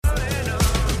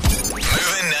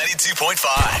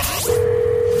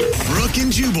92.5. Brooke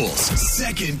and Jubal's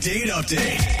second date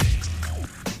update.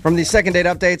 From these second date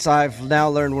updates, I've now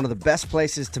learned one of the best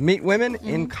places to meet women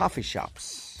in coffee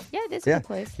shops. Yeah, it is a good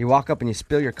place. You walk up and you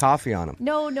spill your coffee on them.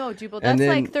 No, Jubal. And That's then-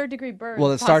 like third-degree burn.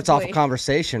 Well, it starts off a possibly.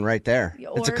 conversation right there.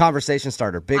 It's a Or- conversation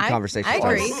starter, big conversation I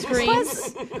starter. agree.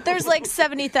 Screens. Plus, there's like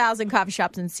 70,000 coffee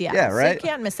shops in Seattle. Yeah, So right? you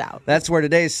can't miss out. That's where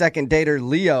today's second dater,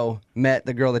 Leo, met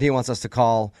the girl that he wants us to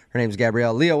call. Her name's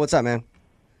Gabrielle. Leo, what's up, man?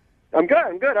 I'm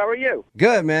good. How are you?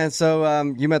 Good, man. So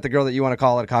you met the girl that you want to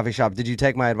call at a coffee shop. Did you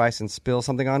take my advice and spill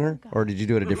something on her? Or did you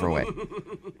do it a different way?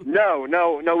 No.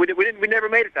 We didn't. We never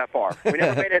made it that far. We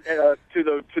never made it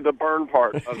to the burn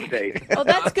part of the date. Oh,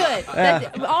 that's good.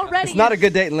 Already, It's not a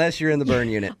good date unless you're in the burn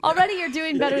unit. Already, you're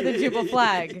doing better than Jubal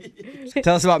Flag.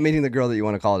 Tell us about meeting the girl that you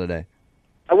want to call today.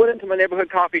 I went into my neighborhood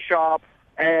coffee shop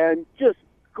and just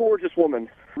gorgeous woman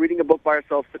reading a book by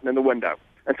herself sitting in the window.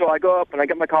 And so I go up and I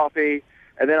get my coffee,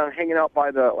 and then I'm hanging out by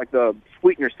the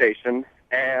sweetener station,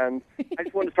 and I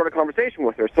just wanted to start a conversation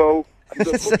with her. So the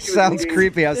book That she was sounds reading-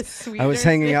 creepy. I The was sweetener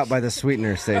hanging out by the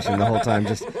sweetener station the whole time,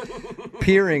 just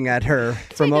peering at her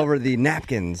from over the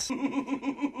napkins.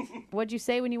 What'd you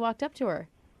say when you walked up to her?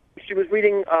 She was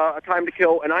reading A Time to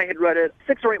Kill, and I had read it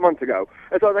 6 or 8 months ago.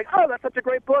 And so I was like, oh, that's such a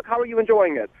great book. How are you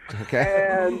enjoying it? Okay.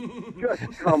 And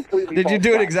just completely Did you falls do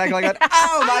it flat. exactly like that?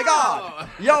 Oh, my God.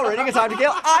 You're reading A Time to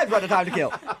Kill. I've read A Time to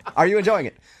Kill. Are you enjoying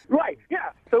it? Right,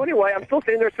 yeah. So anyway, I'm still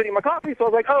sitting there spitting my coffee, so I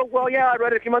was like, oh, well, yeah, I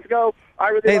read it a few months ago. I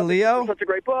really Hey, loved it. Leo? It's such a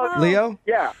great book. Leo?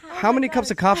 Yeah. How many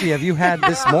cups of coffee have you had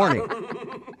this morning?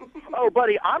 Oh,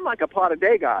 buddy, I'm like a pot a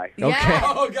day guy. Yeah,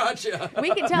 Oh, gotcha. we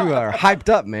can tell. You are hyped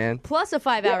up, man. Plus a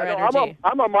 5-hour No, energy.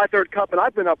 I'm on my third cup, and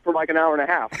I've been up for like an hour and a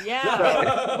half.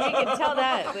 Yeah, we can tell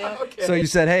that. Leo. So you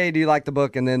said, hey, do you like the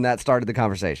book? And then that started the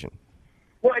conversation.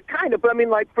 Well, kind of, but I mean,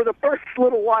 like, for the first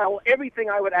little while, everything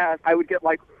I would ask, I would get,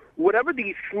 like, whatever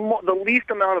the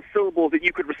least amount of syllables that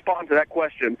you could respond to that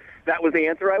question, that was the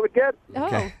answer I would get. Oh,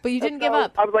 Okay. but you didn't So give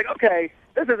up. I was like, okay,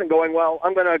 this isn't going well.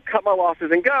 I'm going to cut my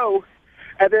losses and go.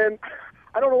 And then,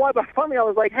 I don't know why, but finally I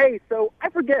was like, hey, so I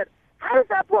forget, how does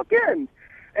that book end?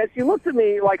 And she looked at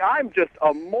me like I'm just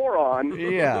a moron.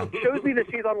 Yeah. Shows me that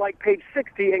she's on like page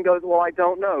 60 and goes, well, I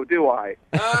don't know, do I?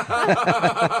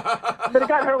 But it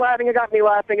got her laughing, it got me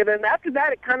laughing, and then after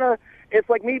that, it's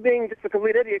like me being just a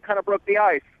complete idiot kind of broke the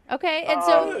ice. Okay, and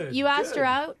so you asked her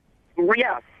out?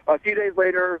 Yes, a few days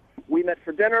later, we met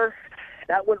for dinner.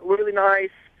 That went really nice.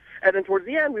 And then towards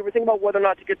the end, we were thinking about whether or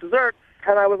not to get dessert.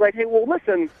 And I was like, hey, well,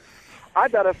 listen,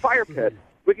 I've got a fire pit.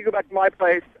 We could go back to my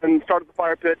place and start at the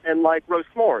fire pit and, like, roast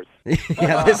s'mores.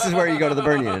 Yeah, this is where you go to the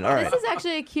burn unit. All right. This is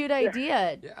actually a cute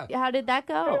idea. Yeah. How did that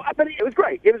go? But it was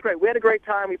great. It was great. We had a great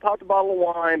time. We popped a bottle of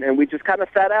wine, and we just kind of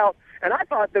sat out. And I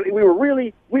thought that we were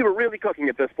really cooking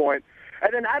at this point.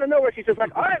 And then out of nowhere, she's just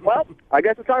like, all right, well, I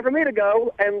guess it's time for me to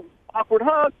go. And awkward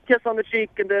hug, kiss on the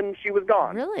cheek, and then she was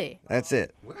gone. Really? That's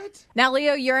it. What? Now,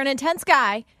 Leo, you're an intense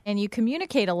guy and you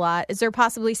communicate a lot. Is there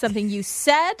possibly something you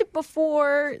said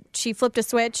before she flipped a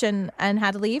switch and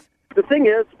had to leave? The thing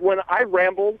is, when I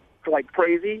ramble like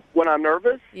crazy when I'm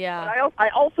nervous, Yeah. and I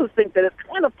also think that it's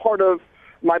kind of part of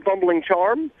my bumbling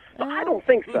charm, but I don't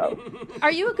think so.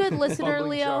 Are you a good listener, Bumbling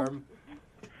Leo? charm.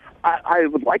 I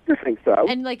would like to think so.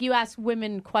 And like you ask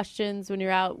women questions when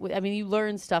you're out. I mean, you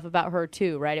learn stuff about her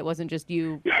too, right? It wasn't just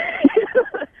you.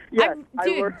 Yes,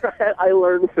 dude. I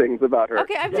learned things about her.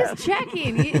 Okay, I'm just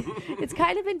checking. It's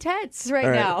kind of intense right,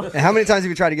 All right. now. And how many times have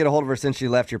you tried to get a hold of her since she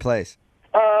left your place?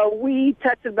 We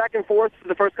texted back and forth for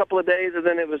the first couple of days, and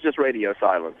then it was just radio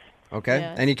silence. Okay.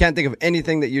 Yeah. And you can't think of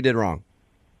anything that you did wrong.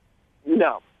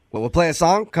 No. Well, we'll play a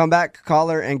song, come back, call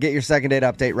her, and get your second date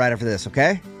update right after this,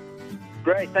 okay?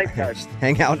 Great. Thanks, guys.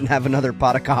 Hang out and have another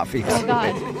pot of coffee. Oh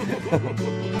God.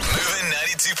 Moving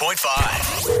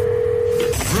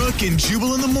 92.5. Brooke and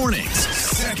Jubal in the mornings.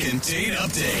 Second date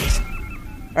update.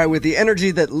 All right, with the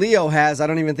energy that Leo has, I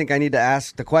don't even think I need to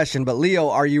ask the question, but Leo,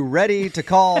 are you ready to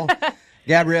call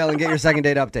Gabrielle and get your second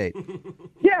date update?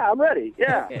 Yeah, I'm ready.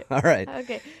 Yeah. All right.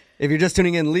 Okay. If you're just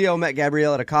tuning in, Leo met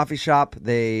Gabrielle at a coffee shop.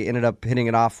 They ended up hitting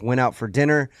it off, went out for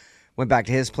dinner, went back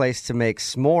to his place to make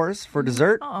s'mores for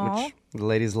dessert, which the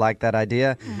ladies liked that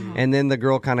idea. And then the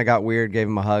girl kind of got weird, gave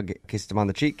him a hug, kissed him on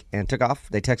the cheek, and took off.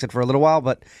 They texted for a little while,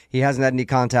 but he hasn't had any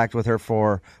contact with her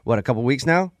for, what, a couple weeks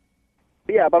now?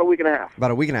 Yeah, about a week and a half.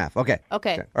 About a week and a half. Okay.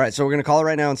 Okay. All right, so we're going to call her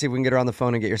right now and see if we can get her on the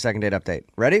phone and get your second date update.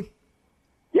 Ready?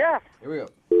 Yeah. Here we go.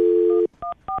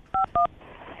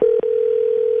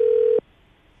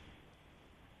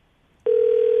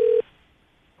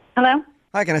 Hello,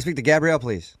 Hi, can I speak to Gabrielle,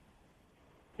 please?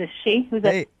 this is she. Who's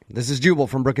that? Hey, this is Jubal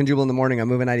from Brooke and Jubal in the Morning. I'm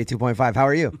moving 92.5. How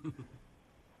are you?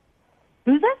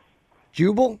 Who's this?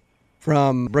 Jubal?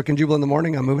 from Brooke and Jubal in the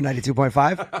morning on Moving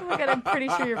 92.5. Oh my God, I'm pretty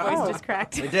sure your voice just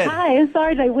cracked. I did. Hi, I'm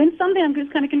sorry. Did I win something? I'm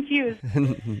just kind of confused.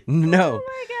 No.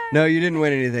 Oh No, you didn't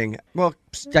win anything. Well,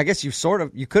 I guess you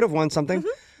could have won something.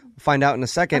 We'll find out in a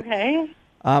second. Okay.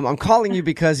 I'm calling you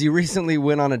because you recently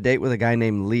went on a date with a guy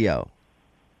named Leo.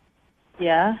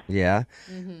 Yeah. Yeah.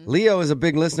 Leo is a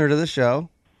big listener to the show,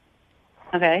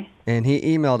 Okay. and he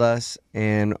emailed us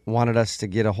and wanted us to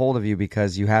get a hold of you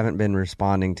because you haven't been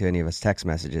responding to any of his text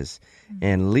messages.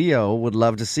 And Leo would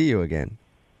love to see you again.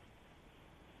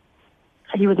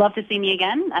 You would love to see me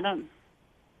again?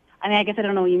 I guess I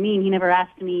don't know what you mean. He never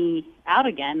asked me out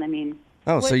again.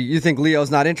 Oh, so you think Leo's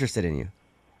not interested in you?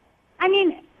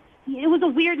 It was a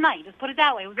weird night. Just put it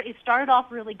that way. It started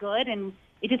off really good, and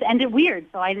it just ended weird,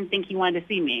 so I didn't think he wanted to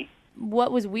see me.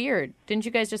 What was weird? Didn't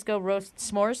you guys just go roast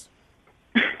s'mores?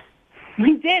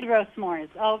 We did roast s'mores.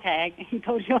 Okay, I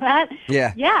told you that?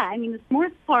 Yeah. Yeah, the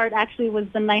s'mores part actually was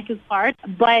the nicest part.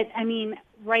 But,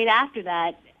 right after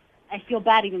that, I feel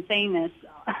bad even saying this.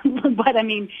 But,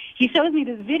 he shows me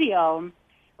this video,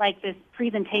 like this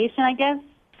presentation, I guess,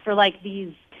 for, like,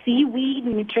 these seaweed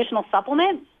nutritional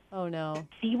supplements. Oh, no.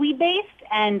 Seaweed-based,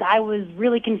 and I was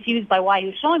really confused by why he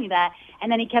was showing me that. And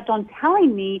then he kept on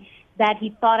telling me that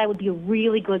he thought I would be a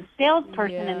really good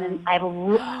salesperson, Yeah. and then I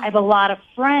have a lot of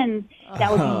friends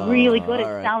that would be really good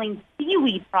at selling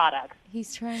seaweed products.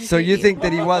 He's trying to So get you think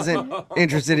that he wasn't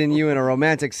interested in you in a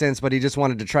romantic sense, but he just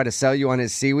wanted to try to sell you on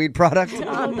his seaweed product?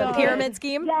 On the pyramid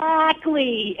scheme?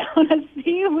 Exactly, on a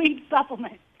seaweed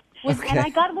supplement. And I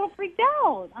got a little freaked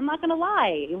out. I'm not going to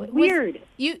lie. It was weird.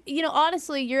 You know,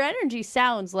 honestly, your energy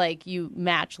sounds like you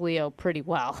match Leo pretty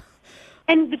well.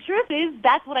 And the truth is,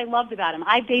 that's what I loved about him.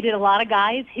 I've dated a lot of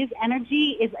guys. His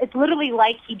energy it's literally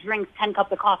like he drinks 10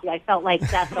 cups of coffee. I felt like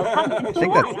that's so tough. And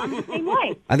so I'm the same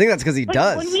way. I think that's because he But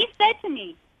does. when he said to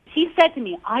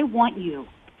me, I want you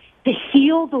to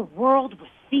heal the world with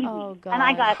seaweed. Oh, God. And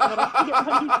I got a little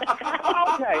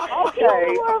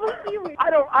Okay. heal the world with seaweed. I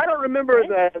don't remember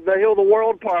the heal the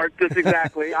world part just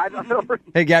exactly. I don't know.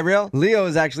 Hey, Gabrielle, Leo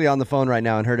is actually on the phone right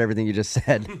now and heard everything you just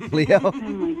said. Leo, Oh,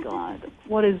 my God.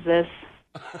 What is this?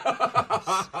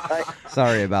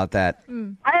 sorry about that.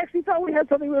 I actually thought we had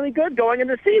something really good going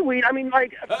into seaweed.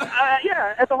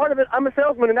 Yeah, at the heart of it, I'm a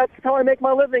salesman, and that's how I make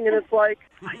my living. And it's like,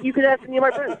 you can ask any of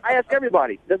my friends. I ask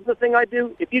everybody. This is the thing I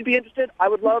do. If you'd be interested, I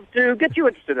would love to get you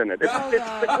interested in it. It's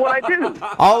what I do.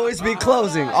 Always be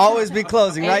closing. Always be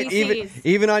closing, right? ABCs.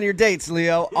 Even on your dates,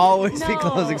 Leo, always be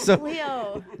closing. So,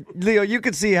 Leo, you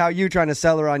could see how you trying to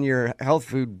sell her on your health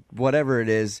food, whatever it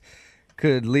is,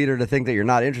 could lead her to think that you're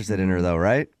not interested in her, though,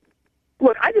 right?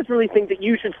 Look, I just really think that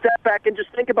you should step back and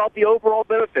just think about the overall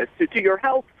benefits to your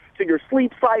health, to your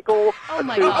sleep cycle, Oh,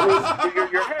 my to, God. to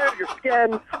your hair, your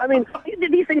skin.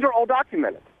 These things are all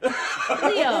documented.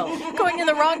 Leo. Going in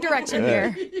the wrong direction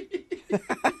here.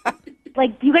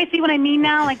 Like, do you guys see what I mean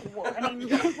now? Like, what do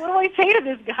I say to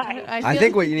this guy? I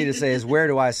think what you need to say is, where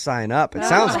do I sign up? It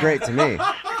sounds great to me.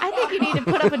 I think you need to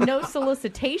put up a no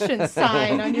solicitation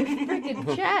sign on your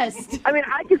freaking chest.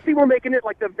 I can see we're making it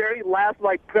like the very last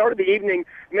part of the evening.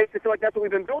 It makes it feel like that's what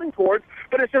we've been building towards.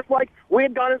 But it's just like we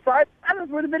had gone inside. And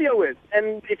that's where the video is.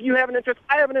 And if you have an interest,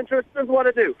 I have an interest. This is what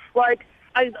I do. Like,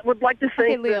 I would like to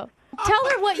Okay, think Leo. Tell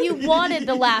her what you wanted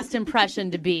the last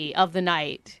impression to be of the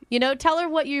night. You know, tell her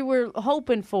what you were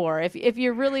hoping for if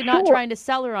you're really not Sure. trying to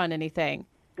sell her on anything.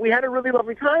 we had a really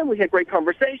lovely time. We had great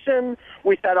conversation.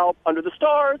 We sat out under the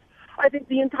stars. I think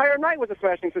the entire night was a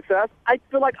smashing success. I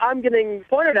feel like I'm getting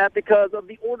pointed at because of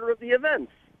the order of the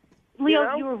events. Leo, You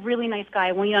know? you're a really nice guy.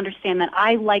 I want you to understand that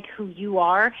I like who you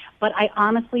are, but I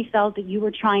honestly felt that you were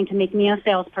trying to make me a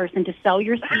salesperson to sell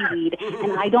your seaweed,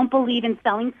 and I don't believe in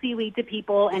selling seaweed to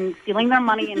people and stealing their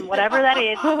money and whatever that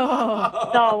is.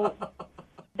 So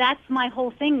that's my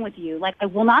whole thing with you. Like, I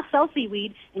will not sell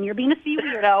seaweed, and you're being a sea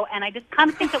weirdo, and I just kind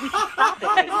of think that we should stop it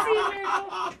right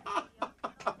now.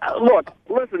 Look,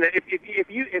 listen.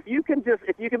 If you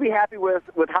can be happy with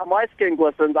how my skin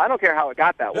glistens, I don't care how it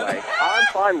got that way. I'm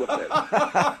fine with it.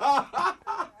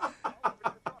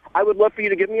 I would love for you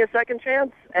to give me a second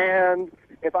chance, and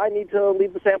if I need to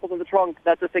leave the samples in the trunk,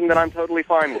 that's a thing that I'm totally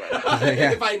fine with.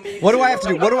 What do I have to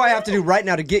do? What do I have to do right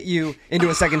now to get you into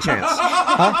a second chance?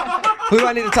 Huh? Who do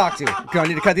I need to talk to? Do I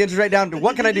need to cut the interest rate down?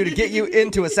 What can I do to get you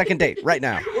into a second date right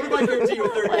now? What if I guarantee you a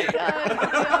third date?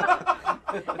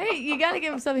 Hey, you got to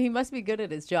give him something. He must be good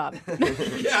at his job.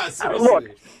 Yeah, seriously. Look,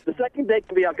 the second date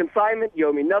can be on consignment. You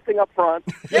owe me nothing up front.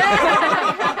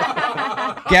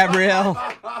 Gabrielle,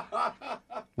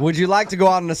 would you like to go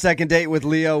out on a second date with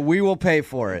Leo? We will pay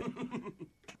for it.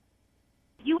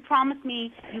 You promise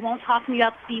me you won't talk to me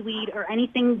about seaweed or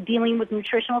anything dealing with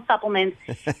nutritional supplements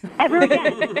ever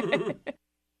again,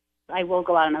 I will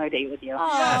go out another date with you.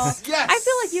 Yes, yes. I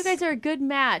feel like you guys are a good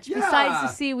match besides the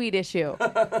seaweed issue.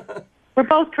 We're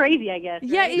both crazy, I guess.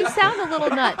 Yeah, right? you sound a little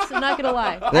nuts. I'm not going to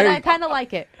lie. There And you- I kind of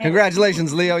like it.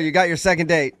 Congratulations, Leo. You got your second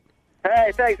date.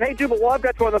 Hey, thanks. Hey, Jubal, while I've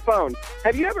got you on the phone,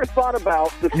 have you ever thought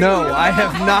about the No, I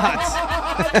have not.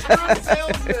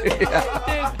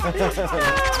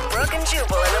 Brooke and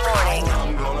Jubal in the morning.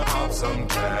 I'm gonna pop some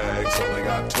tags. Only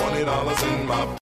got $20 in my